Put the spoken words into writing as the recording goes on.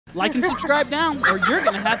Like and subscribe now, or you're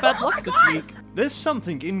gonna have bad luck this week. There's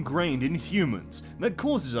something ingrained in humans that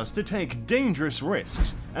causes us to take dangerous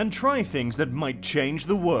risks and try things that might change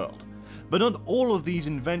the world. But not all of these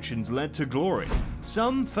inventions led to glory.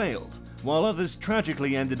 Some failed, while others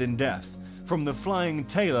tragically ended in death. From the flying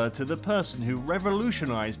tailor to the person who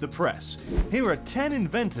revolutionized the press, here are 10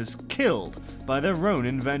 inventors killed by their own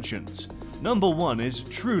inventions. Number 1 is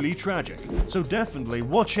truly tragic, so definitely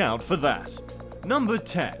watch out for that. Number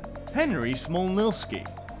 10. Henry Smolinski.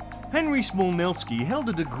 Henry Smolinski held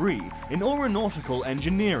a degree in aeronautical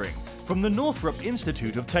engineering from the Northrup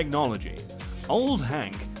Institute of Technology. Old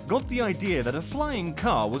Hank got the idea that a flying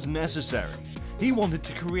car was necessary. He wanted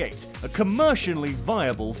to create a commercially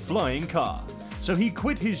viable flying car, so he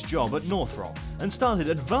quit his job at Northrop and started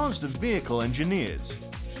Advanced Vehicle Engineers.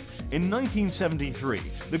 In 1973,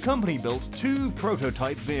 the company built 2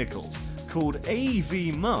 prototype vehicles called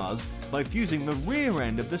AVE Mizars by fusing the rear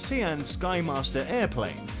end of the Cyan Skymaster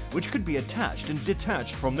airplane, which could be attached and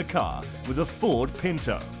detached from the car, with a Ford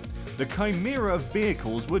Pinto. The Chimera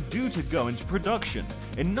vehicles were due to go into production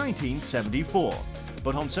in 1974,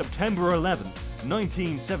 but on September 11,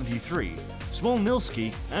 1973,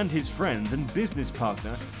 Smolinski and his friends and business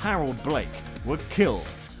partner Harold Blake were killed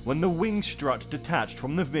when the wing strut detached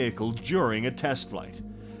from the vehicle during a test flight.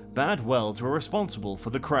 Bad welds were responsible for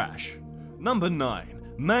the crash. Number 9.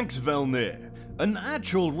 Max Velnir. An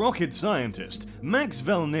actual rocket scientist, Max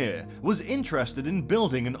Velnir was interested in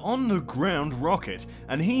building an on-the-ground rocket,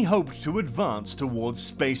 and he hoped to advance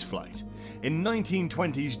towards spaceflight. In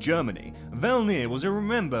 1920s Germany, Velnir was a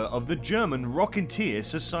member of the German Rocketeer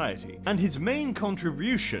Society, and his main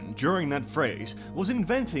contribution during that phase was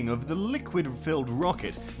inventing of the liquid-filled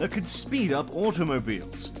rocket that could speed up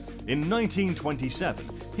automobiles. In 1927,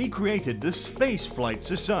 he created the Spaceflight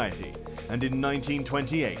Society, and in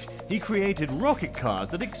 1928, he created rocket cars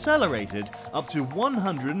that accelerated up to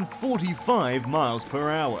 145 miles per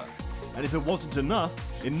hour. And if it wasn't enough,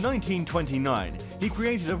 in 1929, he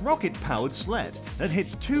created a rocket-powered sled that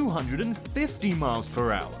hit 250 miles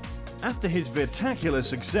per hour. After his spectacular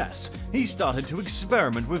success, he started to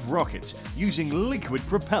experiment with rockets using liquid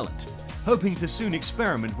propellant, hoping to soon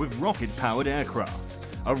experiment with rocket-powered aircraft.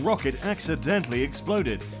 A rocket accidentally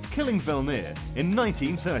exploded, killing Velnir in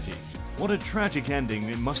 1930. What a tragic ending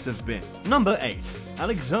it must have been. Number 8.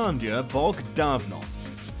 Alexander Bogdanov.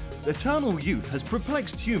 Eternal youth has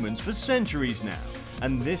perplexed humans for centuries now,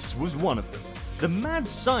 and this was one of them. The mad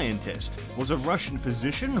scientist was a Russian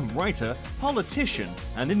physician, writer, politician,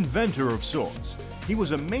 and inventor of sorts. He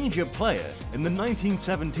was a major player in the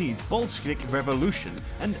 1970s Bolshevik Revolution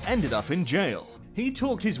and ended up in jail. He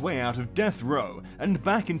talked his way out of death row and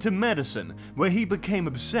back into medicine, where he became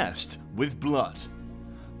obsessed with blood.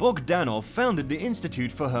 Bogdanov founded the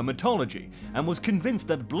Institute for Hematology and was convinced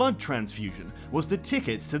that blood transfusion was the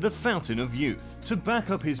ticket to the fountain of youth. To back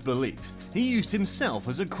up his beliefs, he used himself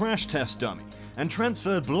as a crash test dummy and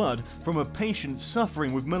transferred blood from a patient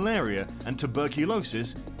suffering with malaria and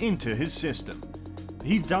tuberculosis into his system.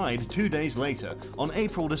 He died 2 days later, on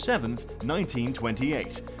April 7,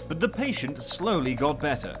 1928, but the patient slowly got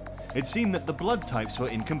better. It seemed that the blood types were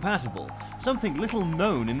incompatible, something little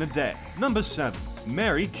known in the day. Number 7.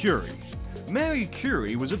 Marie Curie. Marie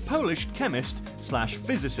Curie was a Polish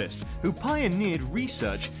chemist/physicist who pioneered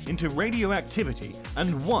research into radioactivity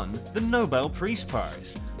and won the Nobel Peace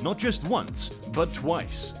Prize, not just once, but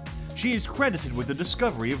twice. She is credited with the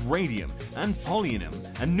discovery of radium and polonium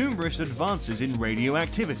and numerous advances in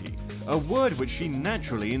radioactivity, a word which she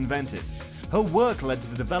naturally invented. Her work led to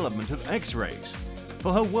the development of X-rays.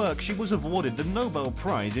 For her work, she was awarded the Nobel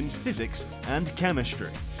Prize in Physics and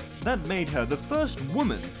Chemistry. That made her the first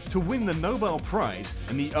woman to win the Nobel Prize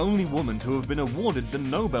and the only woman to have been awarded the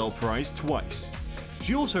Nobel Prize twice.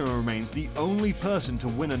 She also remains the only person to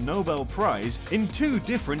win a Nobel Prize in 2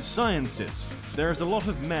 different sciences. There is a lot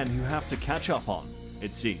of men who have to catch up on,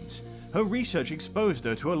 it seems. Her research exposed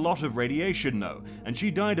her to a lot of radiation though, and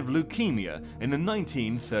she died of leukemia in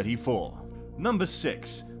 1934. Number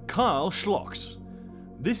 6. Karl Schloss.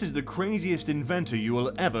 This is the craziest inventor you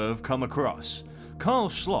will ever have come across. Karl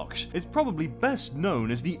Schloss is probably best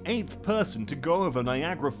known as the 8th person to go over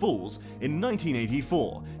Niagara Falls in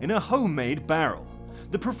 1984 in a homemade barrel.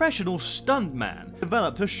 The professional stuntman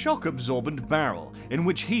developed a shock-absorbent barrel in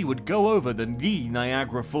which he would go over the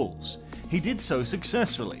Niagara Falls. He did so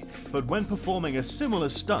successfully, but when performing a similar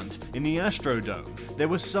stunt in the Astrodome, there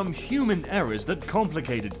were some human errors that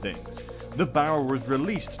complicated things. The barrel was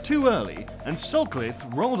released too early, and Sutcliffe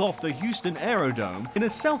rolled off the Houston Aerodome in a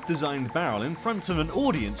self-designed barrel in front of an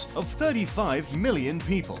audience of 35 million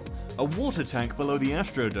people. A water tank below the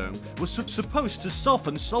Astrodome was supposed to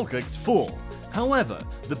soften Solkik's fall. However,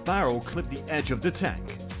 the barrel clipped the edge of the tank.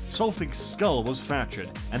 Solkik's skull was fractured,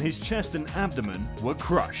 and his chest and abdomen were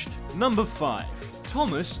crushed. Number 5.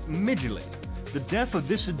 Thomas Midgley. The death of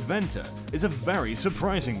this inventor is a very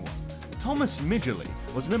surprising one. Thomas Midgley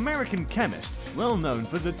was an American chemist well known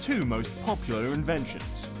for the two most popular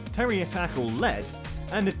inventions, terephthalate lead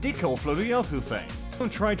and dichlorfluoroethylene.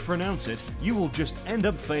 Don't try to pronounce it, you will just end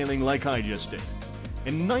up failing like I just did.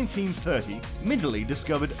 In 1930, Midgley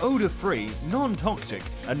discovered odor-free, non-toxic,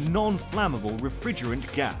 and non-flammable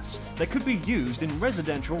refrigerant gas that could be used in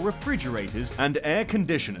residential refrigerators and air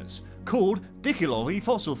conditioners, called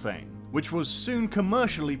dichlorfluoroethylene, which was soon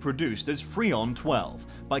commercially produced as Freon 12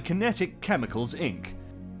 by Kinetic Chemicals Inc.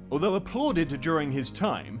 Although applauded during his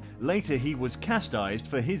time, later he was chastised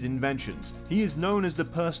for his inventions. He is known as the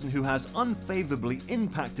person who has unfavorably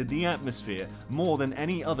impacted the atmosphere more than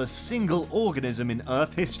any other single organism in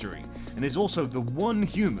Earth history, and is also the one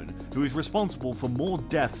human who is responsible for more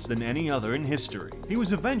deaths than any other in history. He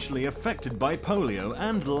was eventually affected by polio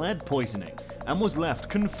and lead poisoning, and was left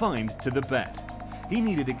confined to the bed. He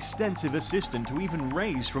needed extensive assistance to even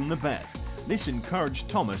raise from the bed. This encouraged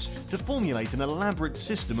Thomas to formulate an elaborate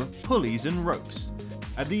system of pulleys and ropes.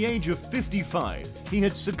 At the age of 55, he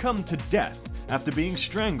had succumbed to death after being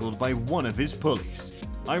strangled by one of his pulleys.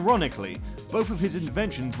 Ironically, both of his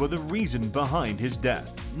inventions were the reason behind his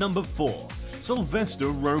death. Number 4. Sylvester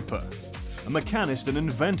Roper. A mechanist and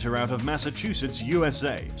inventor out of Massachusetts,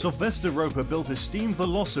 USA, Sylvester Roper built a steam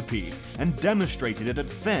velocipede and demonstrated it at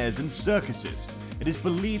fairs and circuses. It is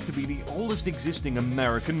believed to be the oldest existing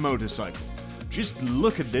American motorcycle. Just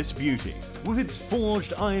look at this beauty. With its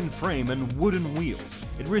forged iron frame and wooden wheels,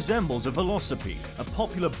 it resembles a velocipede, a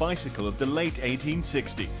popular bicycle of the late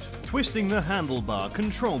 1860s. Twisting the handlebar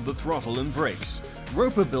controlled the throttle and brakes.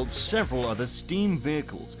 Roper built several other steam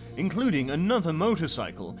vehicles, including another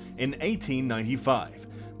motorcycle, in 1895,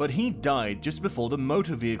 but he died just before the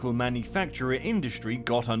motor vehicle manufacturer industry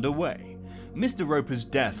got underway. Mr. Roper's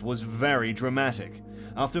death was very dramatic.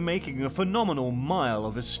 After making a phenomenal mile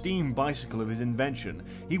of a steam bicycle of his invention,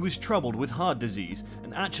 he was troubled with heart disease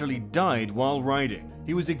and actually died while riding.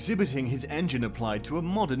 He was exhibiting his engine applied to a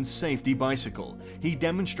modern safety bicycle. He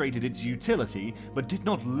demonstrated its utility, but did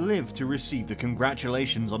not live to receive the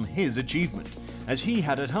congratulations on his achievement, as he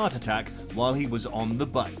had a heart attack while he was on the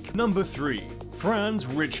bike. Number 3. Franz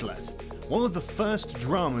Richlet. One of the first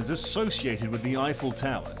dramas associated with the Eiffel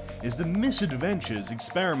Tower is the misadventures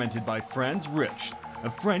experimented by Franz Rich, a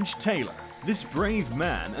French tailor. This brave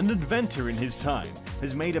man, an inventor in his time,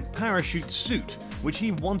 has made a parachute suit which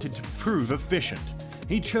he wanted to prove efficient.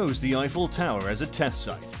 He chose the Eiffel Tower as a test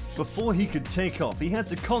site. Before he could take off, he had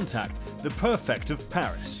to contact the prefect of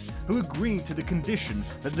Paris, who agreed to the condition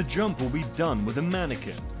that the jump will be done with a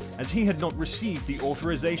mannequin, as he had not received the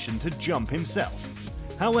authorization to jump himself.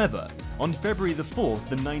 However, on February the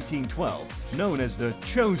 4th, 1912, known as the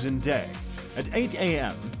Chosen Day, at 8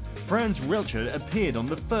 a.m., Franz Richlet appeared on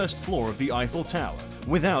the first floor of the Eiffel Tower,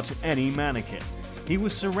 without any mannequin. He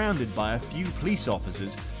was surrounded by a few police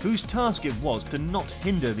officers whose task it was to not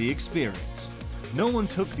hinder the experience. No one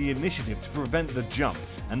took the initiative to prevent the jump,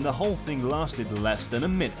 and the whole thing lasted less than a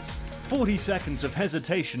minute. 40 seconds of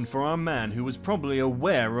hesitation for our man who was probably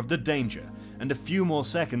aware of the danger, and a few more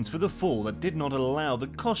seconds for the fall that did not allow the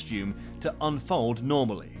costume to unfold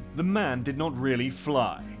normally. The man did not really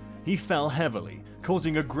fly. He fell heavily,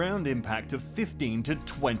 causing a ground impact of 15 to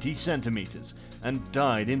 20 centimeters, and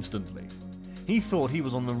died instantly. He thought he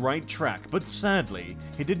was on the right track, but sadly,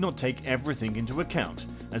 he did not take everything into account,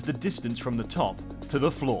 as the distance from the top to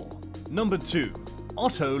the floor. Number 2.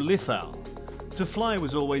 Otto Lithal. To fly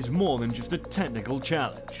was always more than just a technical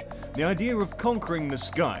challenge. The idea of conquering the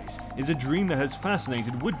skies is a dream that has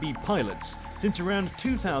fascinated would-be pilots since around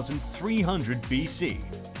 2300 BC.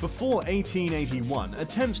 Before 1881,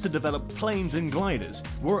 attempts to develop planes and gliders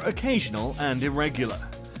were occasional and irregular.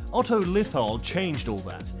 Otto Lithal changed all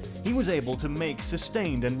that. He was able to make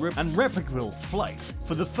sustained and replicable flight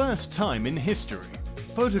for the first time in history.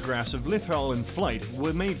 Photographs of Lithal in flight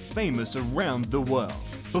were made famous around the world.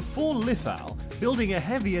 Before Lithal, building a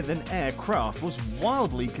heavier-than-air craft was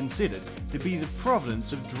wildly considered to be the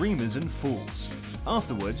providence of dreamers and fools.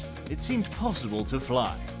 Afterwards, it seemed possible to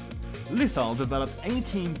fly. Lithal developed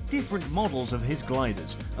 18 different models of his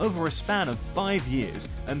gliders over a span of 5 years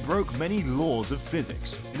and broke many laws of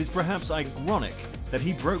physics. It is perhaps ironic that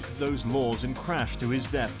he broke those laws and crashed to his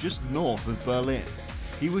death just north of Berlin.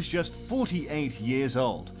 He was just 48 years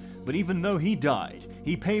old, but even though he died,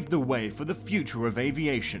 he paved the way for the future of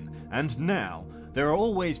aviation, and now, there are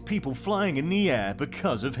always people flying in the air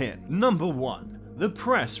because of him. Number 1. The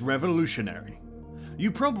press revolutionary.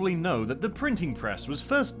 You probably know that the printing press was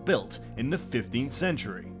first built in the 15th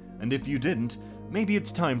century, and if you didn't, maybe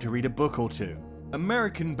it's time to read a book or two.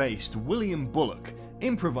 American-based William Bullock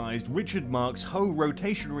improvised Richard Mark's Hoe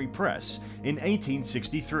rotationary press in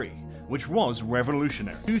 1863, which was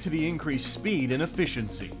revolutionary. Due to the increased speed and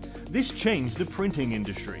efficiency, this changed the printing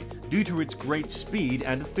industry due to its great speed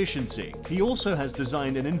and efficiency. He also has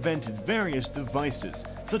designed and invented various devices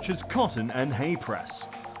such as cotton and hay press,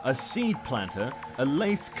 a seed planter, a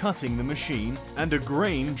lathe cutting the machine, and a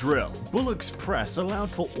grain drill. Bullock's press allowed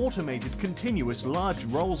for automated continuous large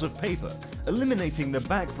rolls of paper, eliminating the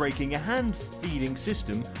back-breaking hand-feeding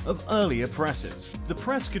system of earlier presses. The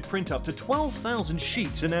press could print up to 12,000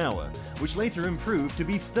 sheets an hour, which later improved to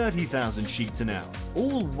be 30,000 sheets an hour.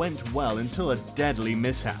 All went well until a deadly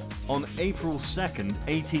mishap. On April 2nd,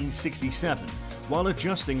 1867, while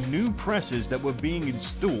adjusting new presses that were being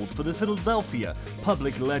installed for the Philadelphia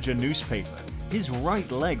Public Ledger newspaper, his right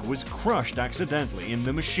leg was crushed accidentally in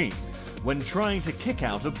the machine when trying to kick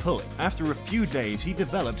out a pulley. After a few days, he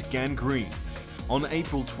developed gangrene. On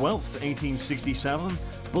April 12, 1867,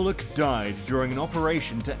 Bullock died during an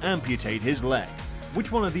operation to amputate his leg.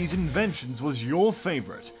 Which one of these inventions was your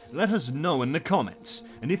favorite? Let us know in the comments.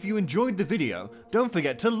 And if you enjoyed the video, don't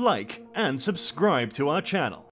forget to like and subscribe to our channel.